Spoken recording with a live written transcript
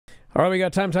All right, we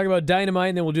got time to talk about Dynamite,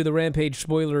 and then we'll do the Rampage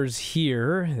spoilers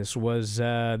here. This was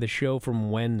the show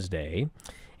from Wednesday,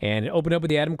 and it opened up with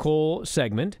the Adam Cole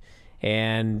segment,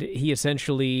 and he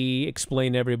essentially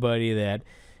explained to everybody that,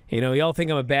 y'all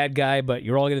think I'm a bad guy, but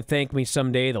you're all going to thank me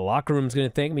someday. The locker room's going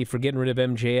to thank me for getting rid of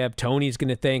MJF. Tony's going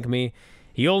to thank me.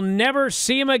 You'll never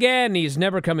see him again. He's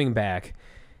never coming back.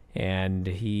 And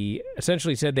he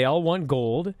essentially said they all want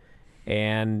gold,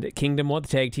 and Kingdom want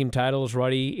the tag team titles,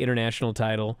 Roddy international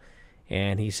title.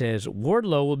 And he says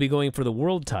Wardlow will be going for the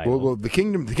world title. Well, the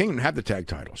Kingdom have the tag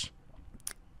titles.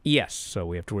 Yes, so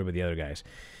we have to worry about the other guys.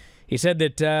 He said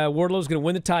that Wardlow's going to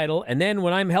win the title, and then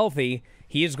when I'm healthy,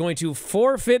 he is going to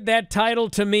forfeit that title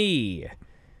to me.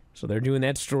 So they're doing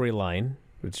that storyline,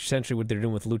 which is essentially what they're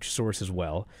doing with Luchasaurus as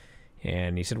well.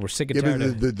 And he said we're sick and tired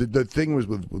of... The thing was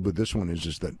with this one is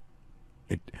just that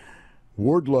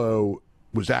Wardlow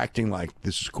was acting like,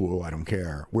 this is cool, I don't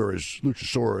care, whereas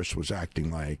Luchasaurus was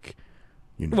acting like...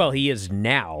 Well, he is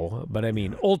now, but I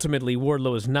mean, ultimately,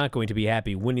 Wardlow is not going to be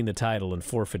happy winning the title and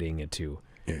forfeiting it to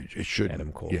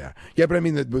Adam Cole. Yeah, but I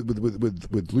mean,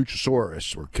 with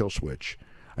Luchasaurus or Killswitch,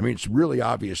 I mean, it's really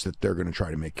obvious that they're going to try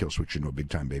to make Killswitch into a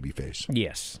big-time babyface.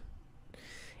 Yes.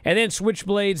 And then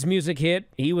Switchblade's music hit.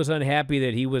 He was unhappy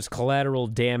that he was collateral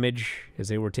damage as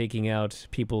they were taking out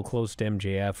people close to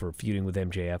MJF or feuding with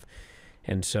MJF.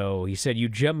 And so he said, you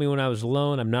jumped me when I was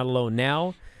alone. I'm not alone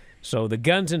now. So the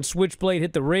Guns and Switchblade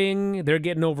hit the ring. They're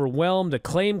getting overwhelmed.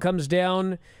 Acclaim comes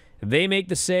down. They make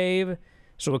the save.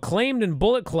 So Acclaimed and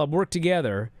Bullet Club work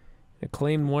together.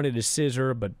 Acclaimed wanted a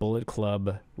scissor, but Bullet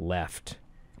Club left.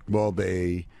 Well,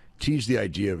 they teased the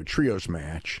idea of a trios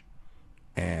match,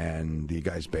 and the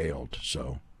guys bailed.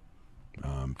 So,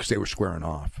 because they were squaring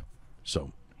off.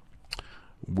 So,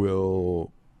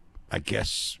 I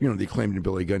guess, the Acclaimed and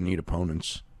Billy Gunn need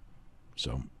opponents.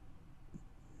 So,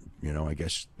 I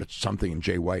guess that's something, and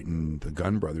Jay White and the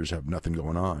Gunn brothers have nothing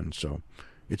going on. So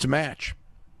it's a match.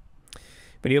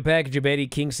 Video package of Eddie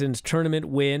Kingston's tournament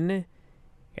win.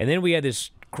 And then we had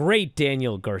this great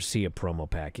Daniel Garcia promo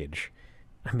package.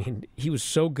 I mean, he was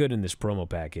so good in this promo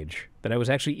package that I was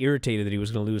actually irritated that he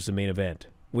was going to lose the main event,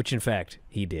 which, in fact,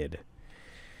 he did.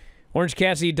 Orange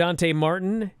Cassidy, Dante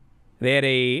Martin. They had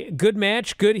a good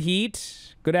match, good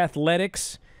heat, good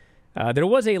athletics. There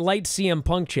was a light CM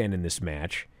Punk chant in this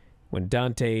match when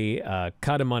Dante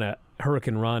caught him on a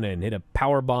Hurricane Rana and hit a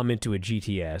power bomb into a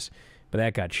GTS, but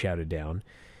that got shouted down.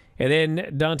 And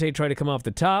then Dante tried to come off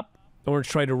the top. Orange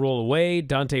tried to roll away.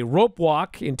 Dante rope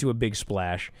walk into a big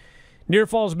splash. Near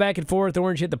falls back and forth.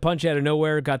 Orange hit the punch out of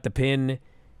nowhere, got the pin.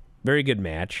 Very good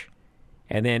match.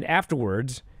 And then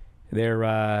afterwards,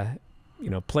 they're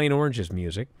playing Orange's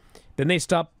music. Then they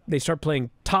start playing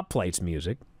Top Flight's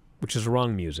music, which is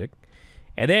wrong music.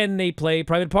 And then they play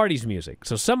Private Party's music.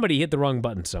 So somebody hit the wrong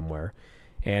button somewhere.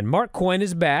 And Mark Quinn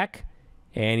is back,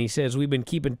 and he says, we've been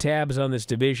keeping tabs on this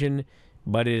division,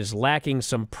 but it is lacking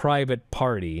some Private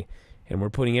Party. And we're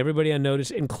putting everybody on notice,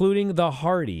 including the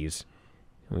Hardys.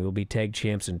 And we will be tag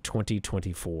champs in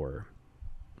 2024.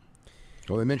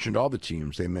 Well, they mentioned all the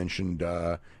teams. They mentioned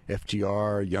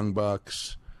FTR, Young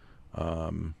Bucks.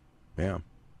 Yeah.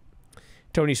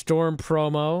 Toni Storm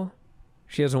promo.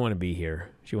 She doesn't want to be here.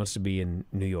 She wants to be in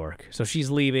New York. So she's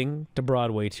leaving to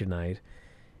Broadway tonight.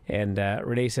 And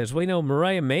Renee says, well,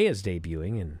 Mariah May is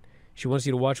debuting, and she wants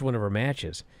you to watch one of her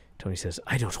matches. Tony says,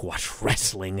 I don't watch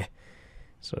wrestling.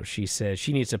 So she says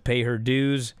she needs to pay her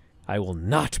dues. I will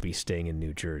not be staying in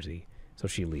New Jersey. So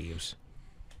she leaves.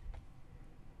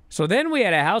 So then we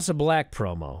had a House of Black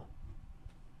promo.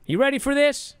 You ready for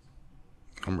this?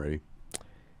 I'm ready.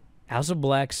 House of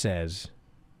Black says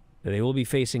that they will be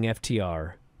facing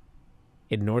FTR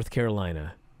in North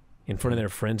Carolina in front of their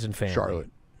friends and family.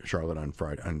 Charlotte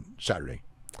on Saturday.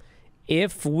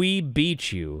 If we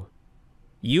beat you,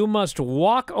 you must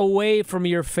walk away from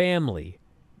your family,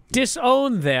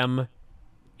 disown them,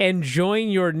 and join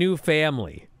your new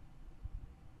family.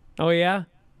 Oh, yeah?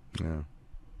 Yeah.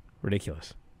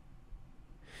 Ridiculous.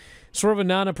 Swerve and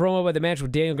Nana promo by the match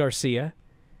with Daniel Garcia.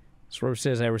 Swerve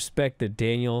says, I respect that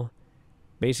Daniel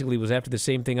basically was after the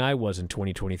same thing I was in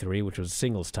 2023, which was a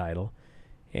singles title.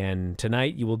 And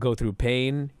tonight you will go through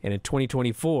pain, and in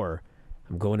 2024,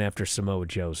 I'm going after Samoa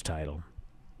Joe's title.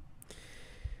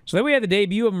 So then we had the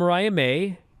debut of Mariah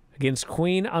May against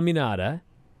Queen Aminata.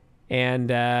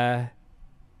 And,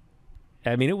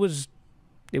 it was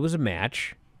a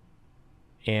match.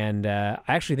 And I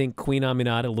actually think Queen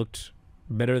Aminata looked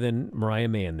better than Mariah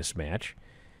May in this match.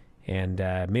 And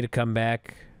made a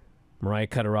comeback. Mariah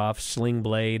cut her off. Sling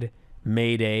Blade.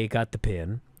 Mayday. Got the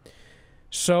pin.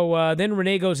 So then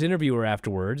Renee goes to interview her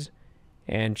afterwards.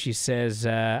 And she says,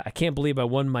 I can't believe I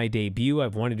won my debut.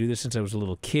 I've wanted to do this since I was a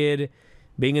little kid.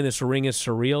 Being in this ring is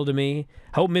surreal to me.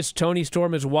 Hope Miss Toni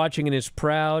Storm is watching and is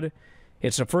proud.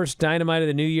 It's the first Dynamite of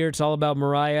the new year. It's all about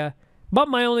Mariah. But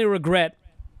my only regret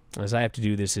is I have to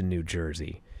do this in New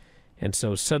Jersey. And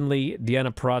so suddenly,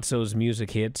 Deonna Purrazzo's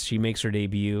music hits. She makes her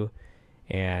debut.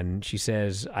 And she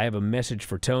says, I have a message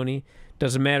for Toni.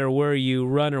 Doesn't matter where you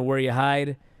run or where you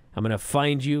hide. I'm going to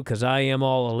find you because I am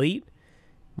all elite.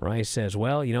 Mariah says,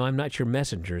 well, I'm not your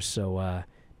messenger, so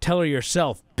tell her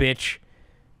yourself, bitch.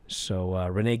 So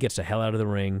Renee gets the hell out of the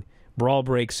ring. Brawl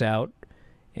breaks out,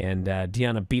 and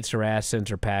Deonna beats her ass, sends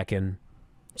her packing.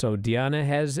 So Deonna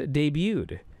has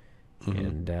debuted,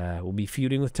 and will be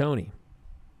feuding with Toni.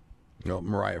 No,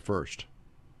 Mariah first.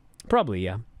 Probably,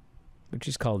 yeah. But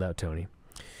she's called out Toni.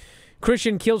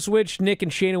 Christian, Killswitch, Nick,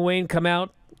 and Shayna Wayne come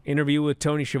out, interview with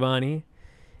Tony Schiavone.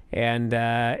 And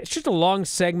it's just a long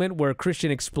segment where Christian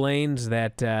explains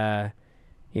that,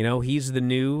 he's the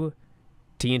new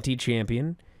TNT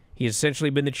champion. He's essentially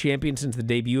been the champion since the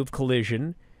debut of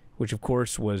Collision, which, of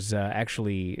course, was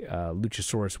actually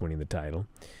Luchasaurus winning the title.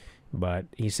 But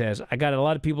he says, I got a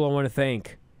lot of people I want to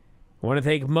thank. I want to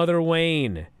thank Mother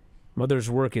Wayne. Mother's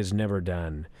work is never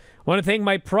done. I want to thank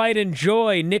my pride and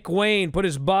joy. Nick Wayne put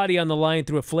his body on the line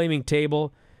through a flaming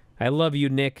table. I love you,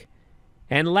 Nick.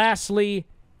 And lastly,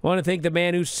 I want to thank the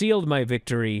man who sealed my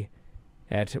victory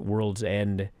at World's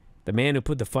End. The man who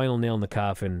put the final nail in the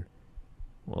coffin.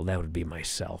 Well, that would be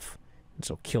myself. And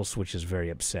so Killswitch is very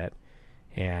upset.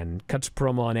 And cuts a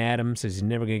promo on Adam. Says he's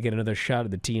never going to get another shot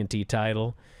at the TNT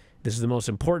title. This is the most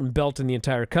important belt in the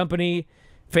entire company.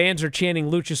 Fans are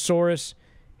chanting Luchasaurus.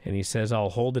 And he says,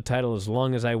 I'll hold the title as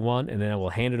long as I want, and then I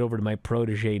will hand it over to my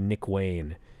protege, Nick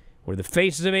Wayne. We're the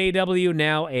faces of AEW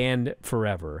now and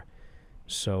forever.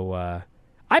 So,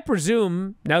 I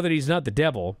presume, now that he's not the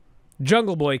devil,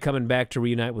 Jungle Boy coming back to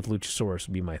reunite with Luchasaurus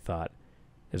would be my thought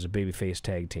as a babyface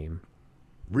tag team.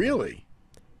 Really?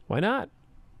 Why not?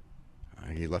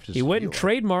 He left his. He went and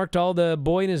trademarked all the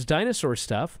boy and his dinosaur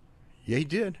stuff. Yeah, he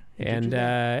did. And,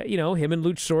 him and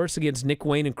Luchasaurus against Nick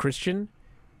Wayne and Christian.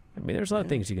 I mean, there's a lot of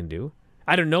things you can do.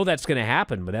 I don't know that's going to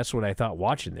happen, but that's what I thought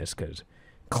watching this, because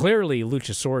clearly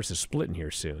Luchasaurus is splitting here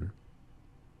soon.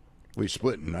 Well, he's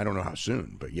splitting. I don't know how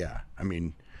soon, but yeah. I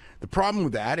mean, the problem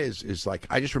with that is like,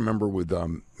 I just remember with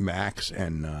Max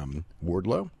and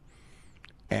Wardlow,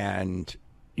 and,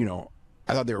 I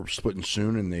thought they were splitting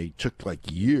soon, and they took like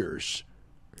years.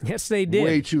 Yes, they did.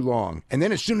 Way too long. And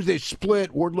then as soon as they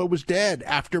split, Wardlow was dead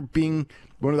after being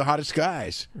one of the hottest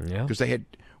guys. Yeah. Because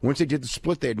once they did the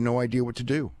split, they had no idea what to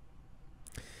do.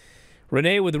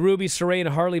 Renee with Ruby, Sarray, and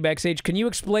Harley backstage. Can you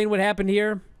explain what happened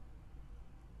here?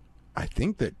 I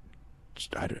think that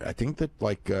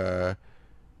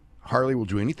Harley will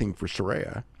do anything for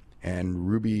Saraya, and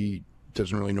Ruby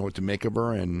doesn't really know what to make of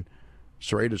her, and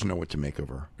Sarray doesn't know what to make of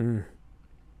her.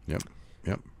 Yep.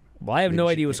 Well, I have no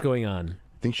idea what's going on.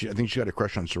 I think she got a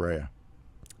crush on Saraya.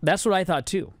 That's what I thought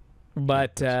too.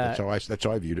 But that's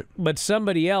how I viewed it. But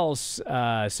somebody else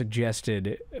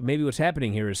suggested maybe what's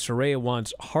happening here is Saraya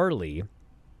wants Harley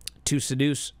to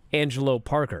seduce Angelo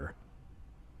Parker.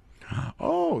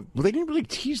 Oh, well, they didn't really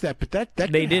tease that, but that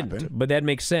they didn't. Happen. But that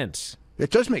makes sense. It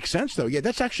does make sense, though. Yeah,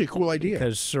 that's actually a cool idea.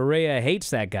 Because Saraya hates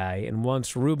that guy and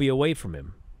wants Ruby away from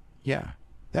him. Yeah,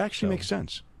 that actually makes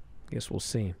sense. Guess we'll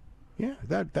see. Yeah,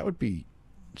 that would be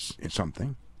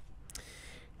something.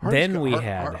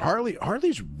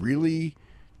 Harley's really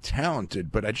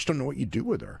talented, but I just don't know what you do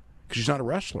with her because she's not a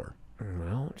wrestler.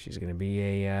 Well, she's going to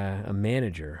be a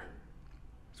manager.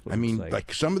 I mean,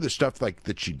 like some of the stuff like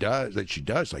that she does,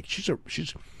 like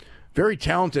she's very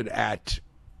talented at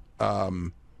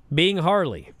being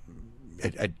Harley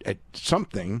at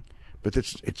something, but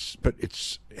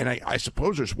it's and I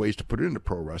suppose there's ways to put it into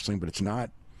pro wrestling, but it's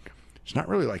not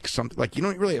really like something like you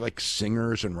don't really like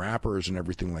singers and rappers and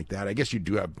everything like that. I guess you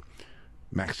do have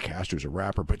Max Caster's a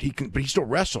rapper, but he still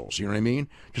wrestles. You know what I mean?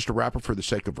 Just a rapper for the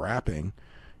sake of rapping.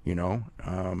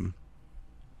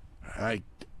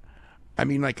 I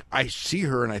mean, like I see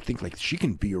her and I think like she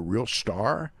can be a real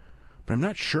star, but I'm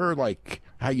not sure like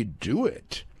how you do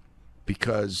it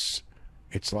because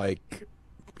it's like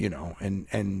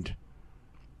and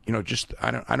just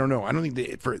I don't know. I don't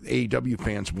think for AEW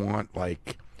fans want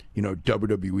like.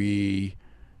 WWE,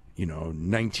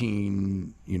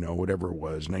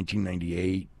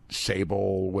 1998,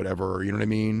 Sable, whatever, you know what I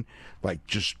mean? Like,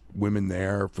 just women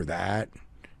there for that.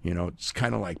 It's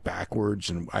kind of like backwards,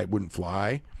 and I wouldn't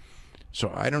fly. So,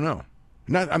 I don't know.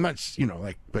 I'm not,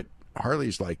 but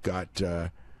Harley's like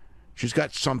she's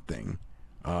got something,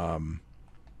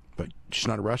 but she's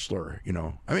not a wrestler,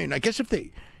 I mean, I guess if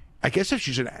they I guess if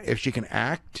she can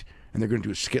act and they're going to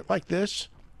do a skit like this,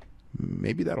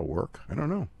 maybe that'll work. I don't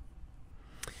know.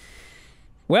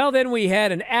 Well, then we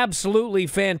had an absolutely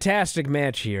fantastic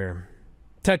match here.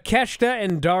 Takeshita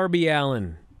and Darby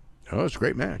Allin. Oh, it's a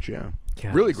great match, yeah.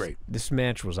 God, really great. This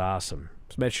match was awesome.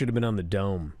 This match should have been on the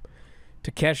Dome.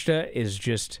 Takeshita is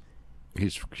just...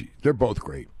 They're both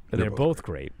great. They're both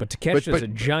great. But Takeshita is a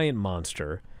giant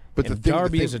monster, and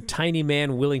Darby is a tiny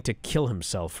man willing to kill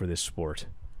himself for this sport.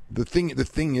 The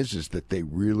thing is that they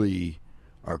really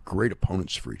are great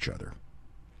opponents for each other.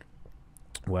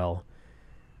 Well,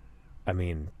 I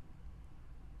mean,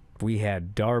 we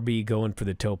had Darby going for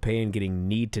the tope and getting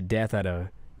kneed to death out of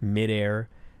midair,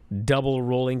 double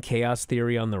rolling Chaos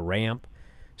Theory on the ramp,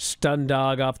 stun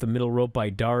dog off the middle rope by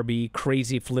Darby,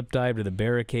 crazy flip dive to the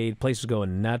barricade, place was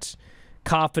going nuts,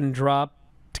 coffin drop,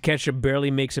 Takeshita barely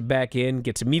makes it back in,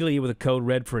 gets immediately with a code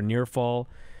red for a near fall.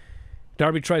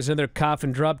 Darby tries another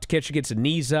coffin drop, Takeshita gets the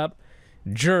knees up,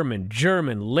 German,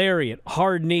 lariat,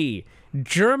 hard knee,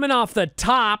 German off the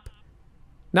top,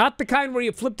 not the kind where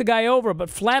you flip the guy over, but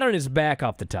flat on his back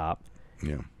off the top.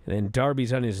 Yeah. And then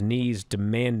Darby's on his knees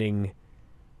demanding,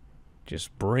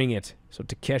 just bring it. So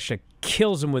Takeshita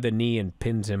kills him with a knee and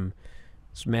pins him.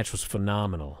 This match was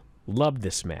phenomenal. Loved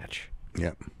this match.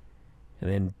 Yep. And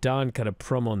then Don cut a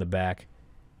promo on the back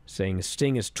saying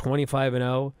Sting is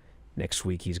 25-0. Next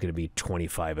week he's going to be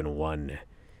 25-1.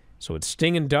 So it's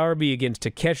Sting and Darby against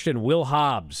Takeshita and Will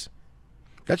Hobbs.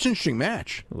 That's an interesting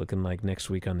match. Looking like next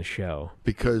week on the show.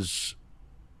 Because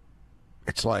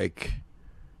it's like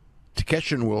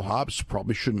Takeshita and Will Hobbs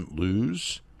probably shouldn't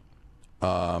lose,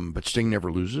 but Sting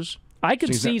never loses. I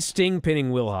could see Sting pinning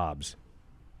Will Hobbs.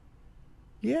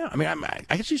 Yeah, I mean,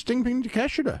 I can see Sting pinning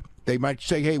Takeshita. They might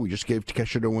say, hey, we just gave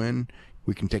Takeshita a win.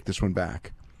 We can take this one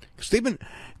back. Because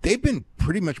they've been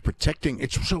pretty much protecting.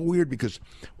 It's so weird because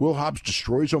Will Hobbs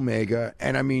destroys Omega,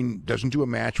 and I mean doesn't do a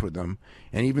match with them.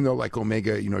 And even though like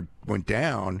Omega, went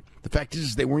down, the fact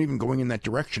is they weren't even going in that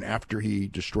direction after he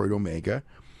destroyed Omega.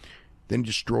 Then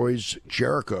destroys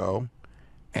Jericho,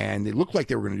 and they looked like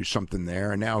they were going to do something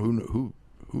there. And now who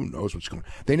knows what's going on?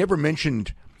 They never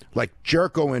mentioned like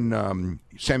Jericho and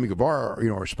Sammy Guevara,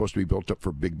 are supposed to be built up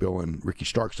for Big Bill and Ricky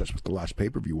Starks. That's what the last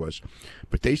pay-per-view was.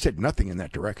 But they said nothing in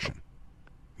that direction.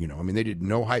 I mean, they did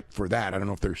no hype for that. I don't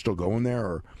know if they're still going there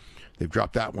or they've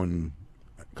dropped that one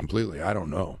completely. I don't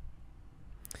know.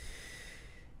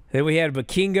 Then we had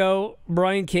Vikingo,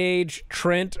 Brian Cage,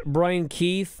 Trent, Brian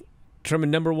Keith,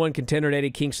 determined #1 contender Eddie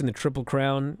Kingston, the Triple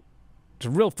Crown. It's a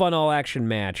real fun all-action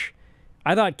match.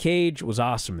 I thought Cage was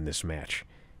awesome in this match.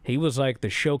 He was like the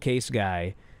showcase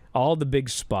guy, all the big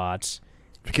spots.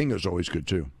 Vikingo's always good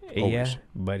too. Always. Yeah,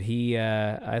 but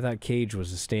I thought Cage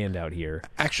was a standout here.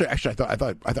 Actually, I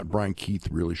thought Brian Keith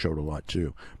really showed a lot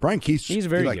too. Brian Keith, he's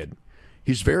very good.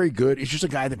 He's very good. He's just a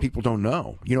guy that people don't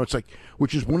know. It's like,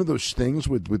 which is one of those things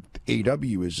with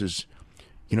AEW is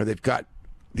they've got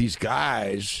these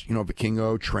guys,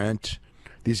 Vikingo, Trent,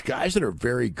 these guys that are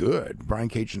very good. Brian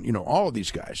Cage, and all of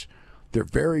these guys, they're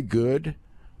very good,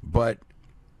 but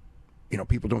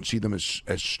people don't see them as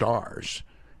stars,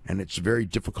 and it's very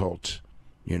difficult,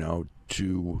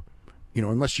 to,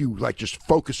 unless you like just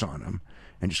focus on them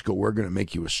and just go, we're going to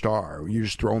make you a star. You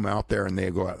just throw them out there and they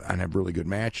go out and have really good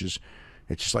matches.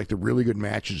 It's just like the really good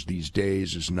matches these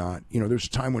days is not, there's a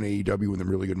time when AEW when the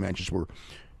really good matches were,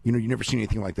 you never seen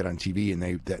anything like that on TV,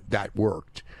 and that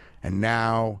worked. And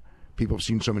now people have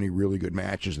seen so many really good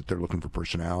matches that they're looking for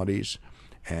personalities.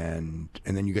 And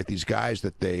then you get these guys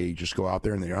that they just go out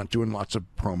there and they're not doing lots of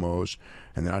promos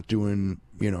and they're not doing,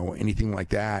 anything like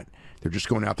that. They're just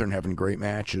going out there and having great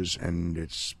matches, and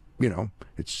it's,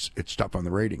 it's tough on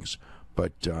the ratings.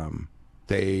 But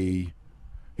they,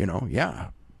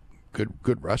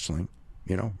 good wrestling,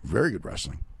 very good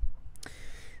wrestling.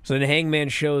 So then Hangman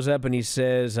shows up and he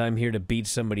says, I'm here to beat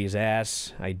somebody's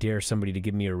ass. I dare somebody to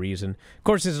give me a reason. Of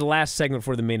course, this is the last segment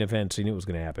for the main event, so you knew it was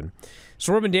going to happen.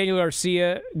 Swerve and Daniel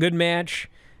Garcia, good match.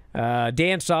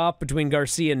 Dance off between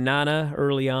Garcia and Nana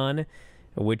early on,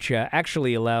 which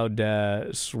actually allowed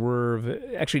Swerve...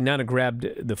 Actually, Nana grabbed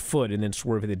the foot and then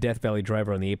Swerve hit the Death Valley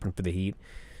driver on the apron for the heat.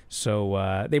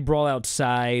 So they brawl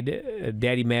outside.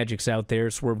 Daddy Magic's out there.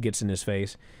 Swerve gets in his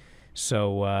face.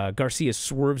 So Garcia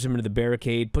swerves him into the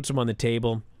barricade, puts him on the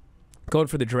table, going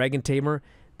for the Dragon Tamer.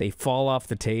 They fall off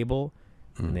the table,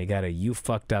 and they got a "you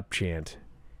fucked up" chant.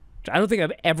 I don't think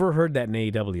I've ever heard that in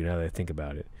AEW now that I think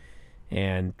about it.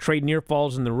 And Trade near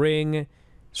falls in the ring.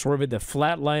 Swerve hit the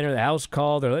flatliner, the house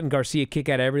call. They're letting Garcia kick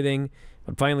out everything.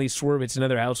 But finally, Swerve hits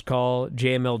another house call.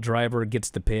 JML driver gets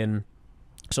the pin.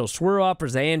 So Swerve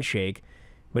offers a handshake,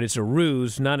 but it's a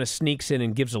ruse. Nana sneaks in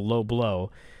and gives a low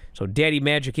blow. So Daddy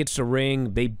Magic hits the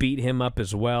ring. They beat him up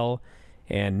as well.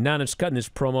 And Nana's cutting this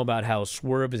promo about how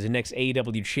Swerve is the next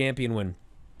AEW champion when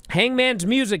Hangman's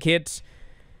music hits.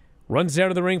 Runs out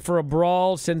of the ring for a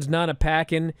brawl, sends Nana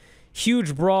packing.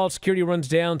 Huge brawl. Security runs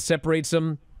down, separates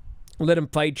them. Let him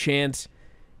fight chance.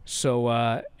 So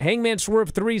Hangman Swerve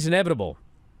 3 is inevitable.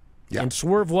 Yeah. And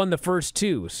Swerve won the first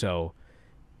two, so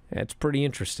that's pretty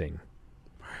interesting.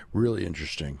 Really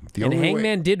interesting. And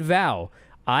Hangman did vow,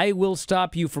 I will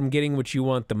stop you from getting what you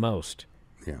want the most,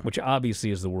 which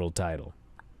obviously is the world title.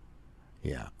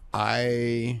 Yeah.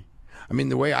 I mean,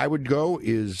 the way I would go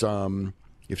is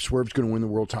if Swerve's going to win the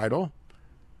world title,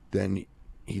 then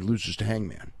he loses to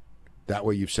Hangman. That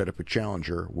way you've set up a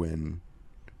challenger when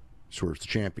Swerve's the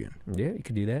champion. Yeah, you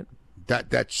could do that.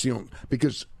 That's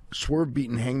because Swerve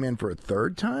beating Hangman for a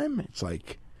third time. It's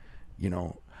like,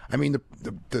 I mean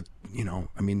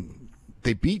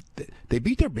they beat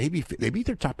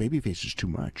their top baby faces too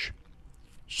much.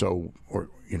 So I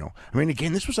mean,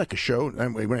 again, this was like a show.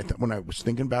 When I was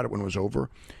thinking about it when it was over,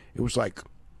 it was like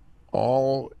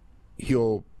all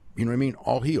heel. You know what I mean?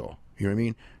 All heel. You know what I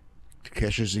mean?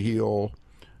 Takeshi's a heel.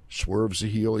 Swerve's a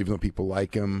heel, even though people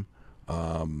like him.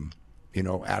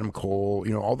 Adam Cole,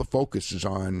 all the focus is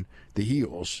on the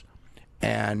heels.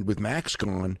 And with Max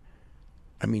gone,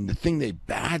 I mean, the thing they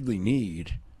badly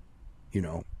need,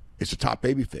 is a top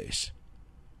babyface.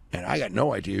 And I got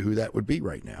no idea who that would be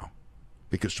right now.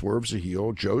 Because Swerve's a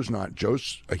heel, Joe's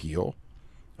a heel.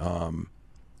 Go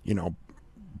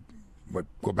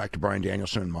back to Bryan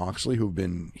Danielson and Moxley, who've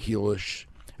been heelish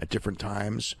at different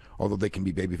times, although they can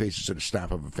be babyfaces at a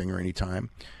snap of a finger anytime.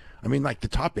 I mean, like the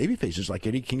top babyfaces, like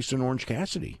Eddie Kingston, Orange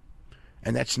Cassidy.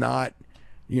 And that's not,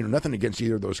 nothing against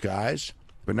either of those guys,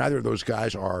 but neither of those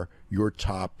guys are your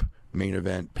top main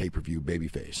event pay-per-view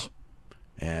babyface.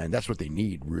 And that's what they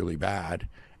need really bad.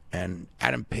 And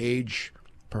Adam Page,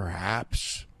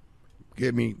 perhaps,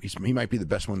 he might be the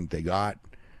best one that they got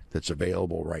that's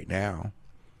available right now.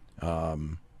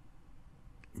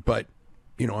 But,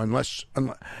 unless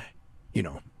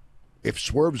if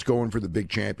Swerve's going for the big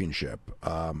championship,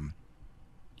 and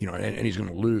he's going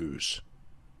to lose,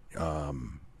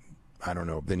 I don't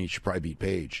know, then he should probably beat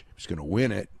Page. If he's going to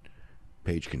win it,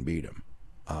 Page can beat him.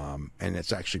 And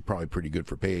it's actually probably pretty good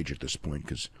for Page at this point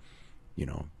because,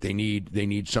 they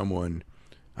need someone.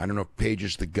 I don't know if Page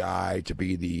is the guy to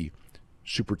be the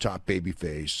super top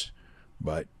babyface,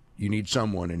 but you need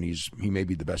someone, and he may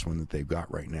be the best one that they've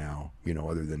got right now,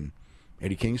 other than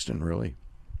Eddie Kingston, really.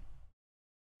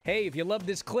 Hey, if you love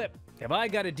this clip, have I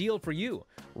got a deal for you?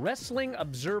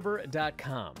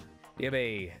 WrestlingObserver.com. Do you have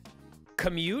a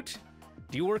commute?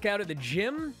 Do you work out at the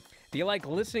gym? Do you like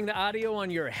listening to audio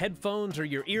on your headphones or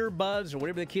your earbuds or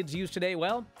whatever the kids use today?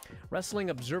 Well,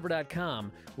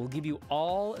 WrestlingObserver.com will give you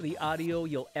all the audio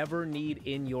you'll ever need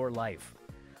in your life.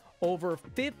 Over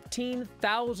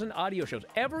 15,000 audio shows.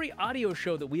 Every audio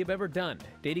show that we have ever done,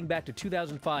 dating back to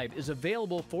 2005, is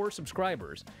available for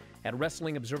subscribers at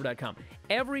WrestlingObserver.com.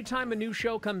 Every time a new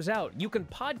show comes out, you can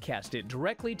podcast it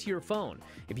directly to your phone.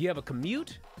 If you have a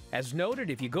commute, as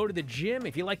noted, if you go to the gym,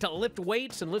 if you like to lift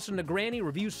weights and listen to Granny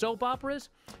review soap operas,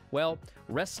 well,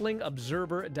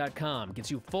 WrestlingObserver.com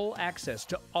gets you full access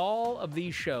to all of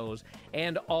these shows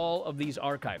and all of these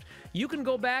archives. You can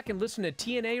go back and listen to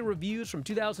TNA reviews from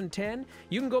 2010.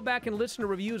 You can go back and listen to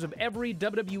reviews of every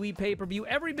WWE pay-per-view,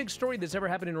 every big story that's ever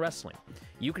happened in wrestling.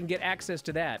 You can get access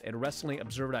to that at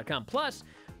WrestlingObserver.com. Plus,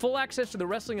 full access to the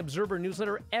Wrestling Observer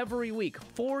newsletter every week.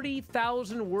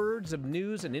 40,000 words of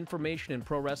news and information in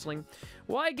pro wrestling.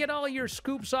 Why get all your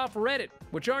scoops off Reddit,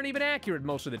 which aren't even accurate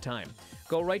most of the time?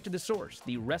 Go right to the source,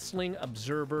 the Wrestling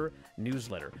Observer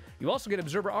newsletter. You also get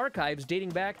Observer archives dating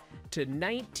back to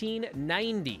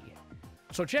 1990.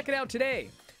 So check it out today.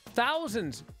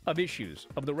 Thousands of issues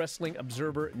of the Wrestling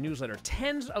Observer newsletter.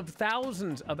 Tens of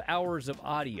thousands of hours of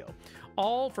audio.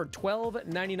 All for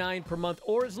 $12.99 per month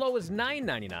or as low as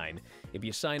 $9.99 if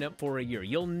you sign up for a year.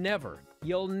 You'll never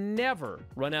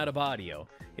run out of audio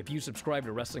if you subscribe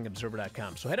to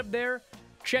WrestlingObserver.com. So head up there,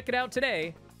 check it out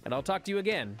today, and I'll talk to you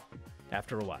again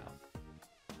after a while.